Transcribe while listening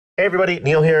Hey everybody,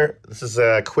 Neil here. This is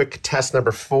a quick test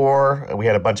number 4. We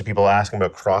had a bunch of people asking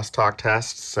about crosstalk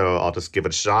tests, so I'll just give it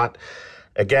a shot.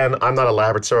 Again, I'm not a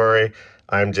laboratory.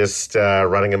 I'm just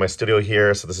running in my studio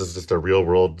here, so this is just a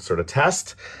real-world sort of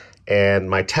test. And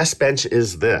my test bench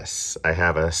is this. I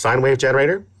have a sine wave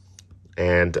generator,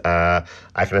 and I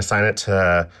can assign it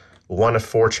to one of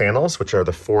 4 channels, which are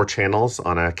the 4 channels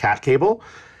on a CAT cable.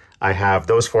 I have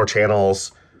those 4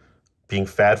 channels being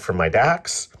fed from my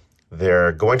DACs.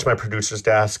 They're going to my producer's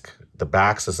desk. The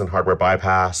backs is in hardware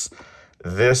bypass.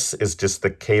 This is just the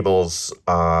cables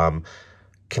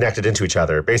connected into each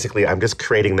other. Basically, I'm just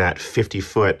creating that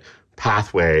 50-foot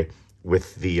pathway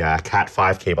with the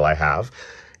CAT5 cable I have.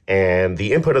 And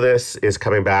the input of this is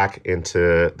coming back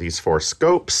into these 4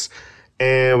 scopes,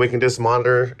 and we can just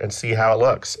monitor and see how it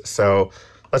looks. So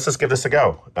let's just give this a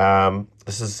go.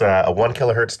 This is a 1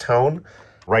 kilohertz tone.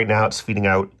 Right now it's feeding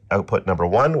out output number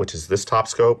 1, which is this top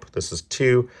scope. This is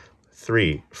 2,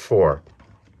 3, 4.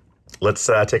 Let's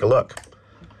take a look.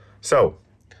 So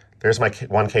there's my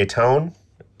 1K tone,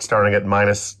 starting at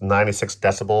minus 96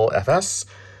 decibel FS.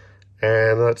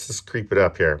 And let's just creep it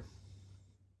up here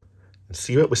and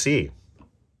see what we see.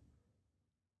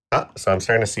 So I'm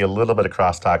starting to see a little bit of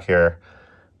crosstalk here,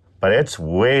 but it's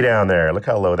way down there. Look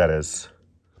how low that is.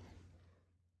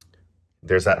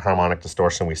 There's that harmonic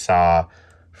distortion we saw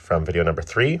from video number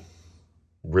 3.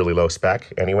 Really low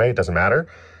spec anyway, doesn't matter.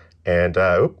 And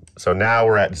so now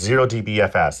we're at 0 dB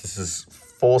FS. This is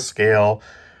full scale.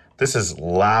 This is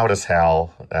loud as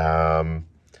hell.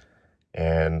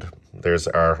 And there's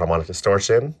our harmonic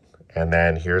distortion. And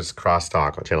then here's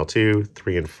crosstalk on channel 2,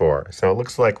 3, and 4. So it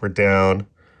looks like we're down,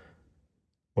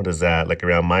 what is that? Like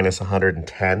around minus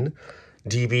 110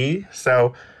 dB.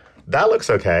 So that looks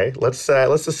okay. Let's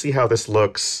just see how this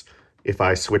looks if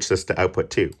I switch this to output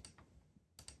 2.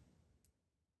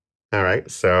 All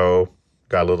right, so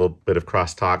got a little bit of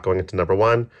crosstalk going into number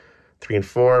 1, 3, and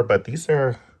 4, but these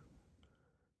are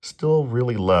still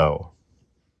really low.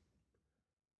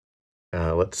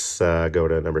 Let's go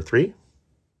to number 3.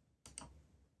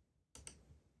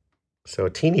 So a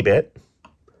teeny bit.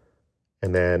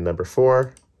 And then number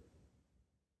 4,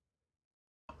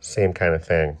 same kind of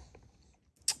thing.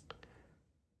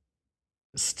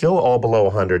 Still all below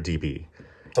 100 dB.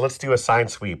 So let's do a sine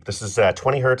sweep. This is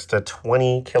 20 hertz to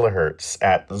 20 kilohertz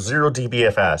at 0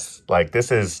 dBFS. Like,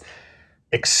 this is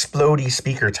explodey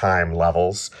speaker time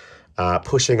levels,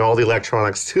 pushing all the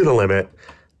electronics to the limit.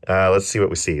 Let's see what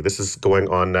we see. This is going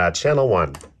on channel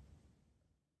 1.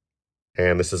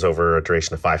 And this is over a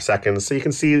duration of 5 seconds. So you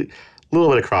can see a little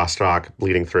bit of crosstalk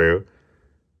bleeding through.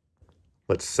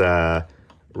 Let's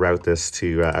route this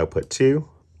to output 2.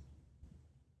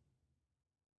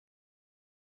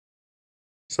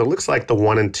 So it looks like the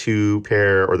 1 and 2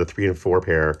 pair or the 3 and 4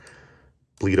 pair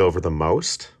bleed over the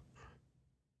most.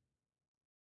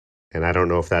 And I don't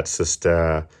know if that's just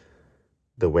the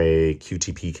way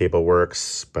QTP cable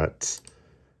works, but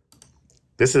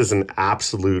this is an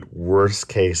absolute worst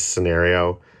case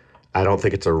scenario. I don't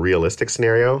think it's a realistic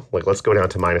scenario. Like, let's go down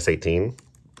to minus 18.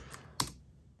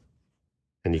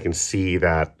 And you can see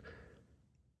that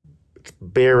it's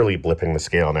barely blipping the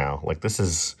scale now. Like, this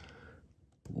is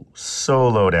so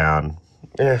low down.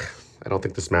 I don't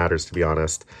think this matters, to be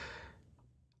honest.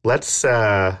 Let's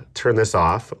turn this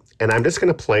off, and I'm just going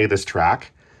to play this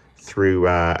track through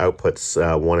outputs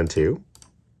 1 and 2.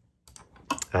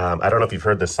 I don't know if you've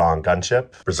heard this song,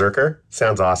 Gunship, Berserker.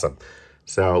 Sounds awesome.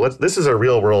 So this is a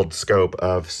real-world scope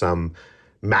of some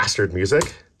mastered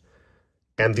music,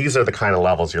 and these are the kind of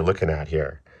levels you're looking at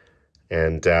here.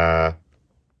 And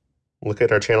look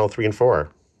at our channel 3 and 4.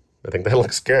 I think that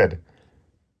looks good.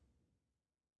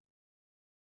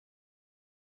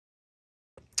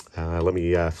 Let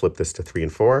me flip this to 3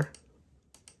 and 4.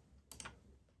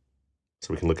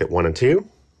 So we can look at 1 and 2.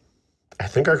 I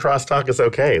think our crosstalk is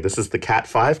okay. This is the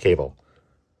CAT5 cable.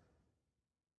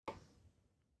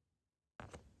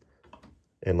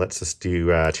 And let's just do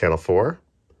channel 4.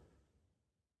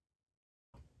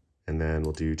 And then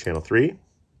we'll do channel 3.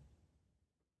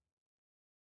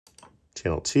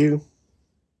 Channel 2.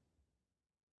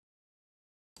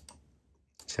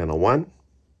 Channel 1.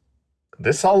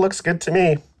 This all looks good to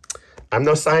me. I'm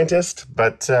no scientist,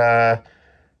 but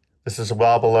this is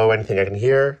well below anything I can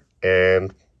hear,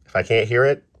 and if I can't hear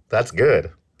it, that's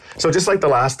good. So just like the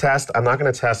last test, I'm not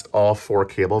going to test all 4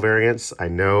 cable variants. I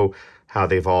know how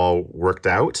they've all worked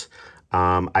out.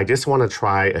 I just want to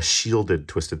try a shielded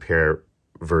twisted pair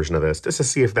version of this, just to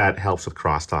see if that helps with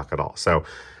crosstalk at all. So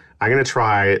I'm going to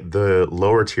try the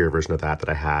lower tier version of that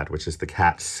I had, which is the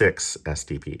CAT6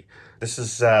 STP. This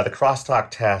is the crosstalk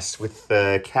test with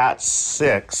the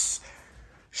CAT6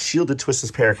 shielded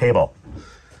twisted pair cable.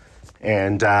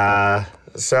 And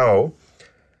so,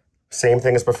 same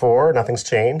thing as before, nothing's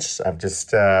changed. I've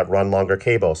just run longer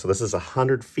cable. So this is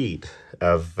 100 feet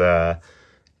of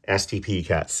STP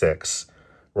CAT6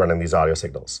 running these audio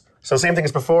signals. So same thing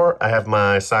as before, I have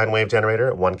my sine wave generator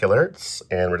at 1 kilohertz,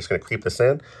 and we're just gonna creep this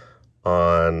in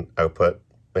on output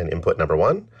and input number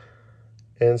 1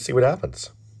 and see what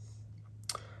happens.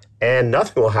 And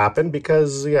nothing will happen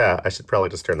because, yeah, I should probably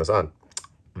just turn this on.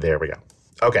 There we go.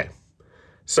 Okay,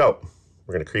 so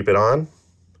we're gonna creep it on.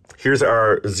 Here's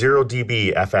our 0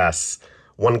 dB FS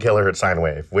 1 kilohertz sine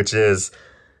wave, which is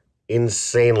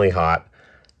insanely hot,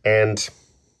 and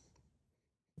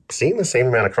seeing the same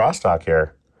amount of crosstalk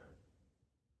here.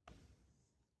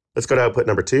 Let's go to output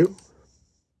number 2.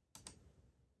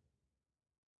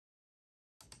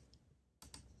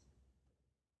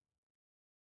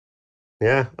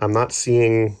 Yeah, I'm not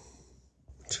seeing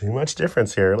too much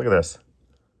difference here. Look at this.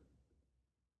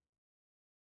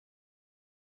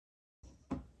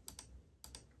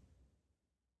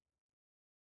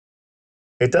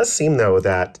 It does seem, though,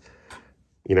 that,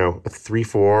 you know, a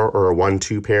 3-4 or a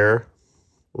 1-2 pair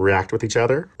react with each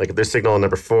other. Like if there's signal on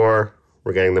number 4,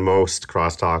 we're getting the most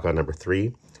crosstalk on number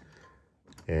 3.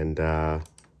 And if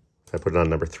I put it on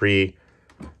number 3,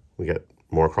 we get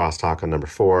more crosstalk on number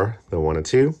 4 than 1 and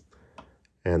 2.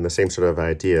 And the same sort of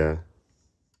idea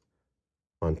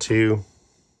on 2.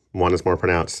 1 is more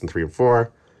pronounced than 3 and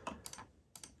 4.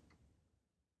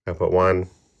 Output 1,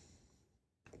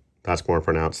 that's more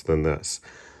pronounced than this.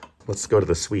 Let's go to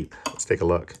the sweep. Let's take a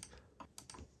look.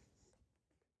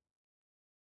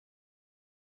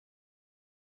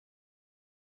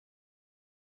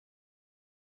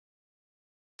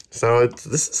 So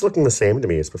this is looking the same to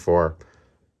me as before.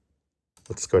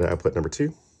 Let's go to output number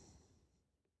 2.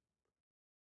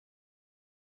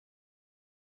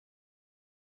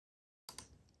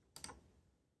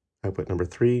 Output number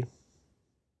 3.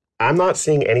 I'm not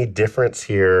seeing any difference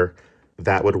here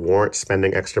that would warrant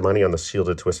spending extra money on the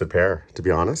shielded twisted pair, to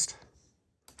be honest.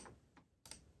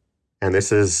 And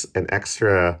this is an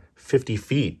extra 50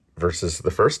 feet versus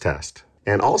the first test.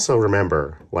 And also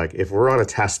remember, like if we're on a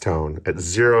test tone at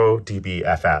 0 dB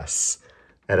FS,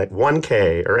 and at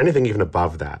 1K or anything even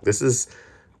above that, this is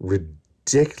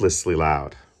ridiculously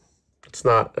loud. It's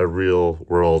not a real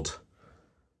world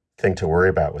thing to worry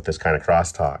about with this kind of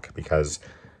crosstalk because,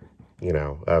 you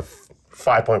know, a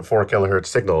 5.4 kilohertz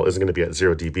signal isn't going to be at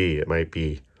 0 dB. It might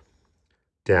be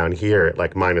down here at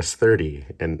like minus 30.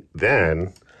 And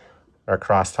then our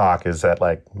crosstalk is at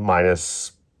like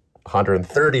minus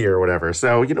 130 or whatever.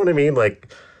 So, you know what I mean?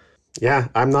 Like, yeah,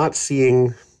 I'm not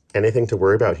seeing anything to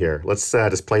worry about here. Let's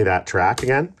just play that track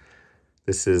again.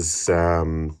 This is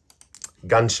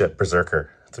Gunship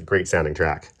Berserker. It's a great sounding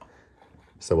track.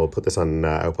 So we'll put this on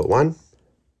output 1.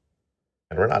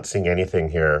 And we're not seeing anything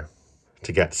here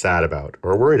to get sad about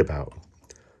or worried about.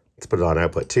 Let's put it on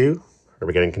output 2. Are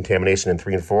we getting contamination in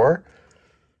 3 and 4?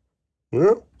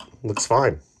 No, looks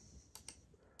fine.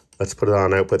 Let's put it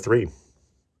on output 3.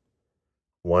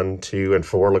 1, 2, and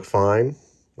 4 look fine.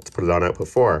 Let's put it on output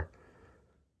 4.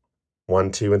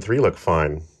 1, 2, and 3 look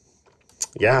fine.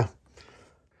 Yeah.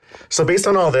 So based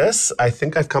on all this, I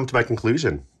think I've come to my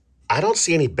conclusion. I don't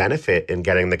see any benefit in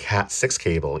getting the CAT6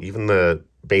 cable, even the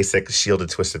basic shielded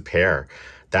twisted pair.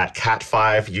 That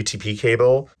CAT5 UTP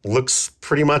cable looks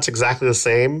pretty much exactly the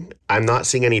same. I'm not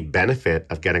seeing any benefit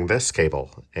of getting this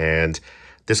cable. And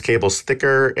this cable's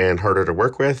thicker and harder to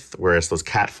work with, whereas those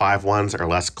CAT5 ones are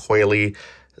less coily,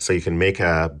 so you can make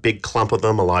a big clump of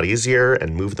them a lot easier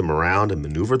and move them around and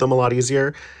maneuver them a lot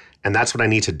easier. And that's what I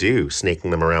need to do,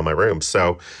 snaking them around my room.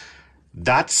 So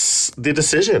that's the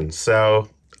decision. So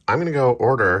I'm going to go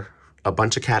order a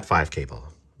bunch of CAT5 cable.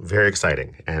 Very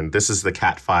exciting. And this is the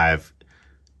CAT5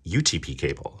 UTP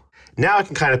cable. Now I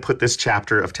can kind of put this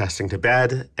chapter of testing to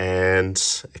bed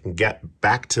and I can get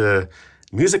back to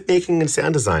music making and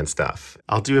sound design stuff.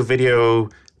 I'll do a video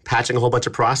patching a whole bunch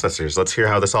of processors. Let's hear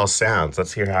how this all sounds.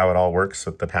 Let's hear how it all works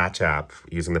with the patch app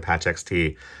using the Patch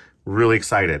XT. Really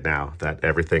excited now that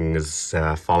everything is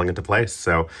falling into place.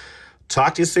 So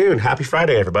talk to you soon. Happy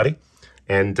Friday, everybody.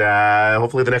 And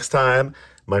hopefully the next time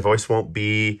my voice won't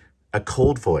be a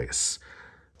cold voice.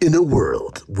 In a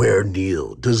world where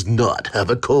Neil does not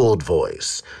have a cold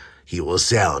voice, he will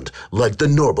sound like the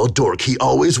normal dork he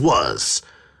always was.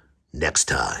 Next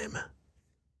time.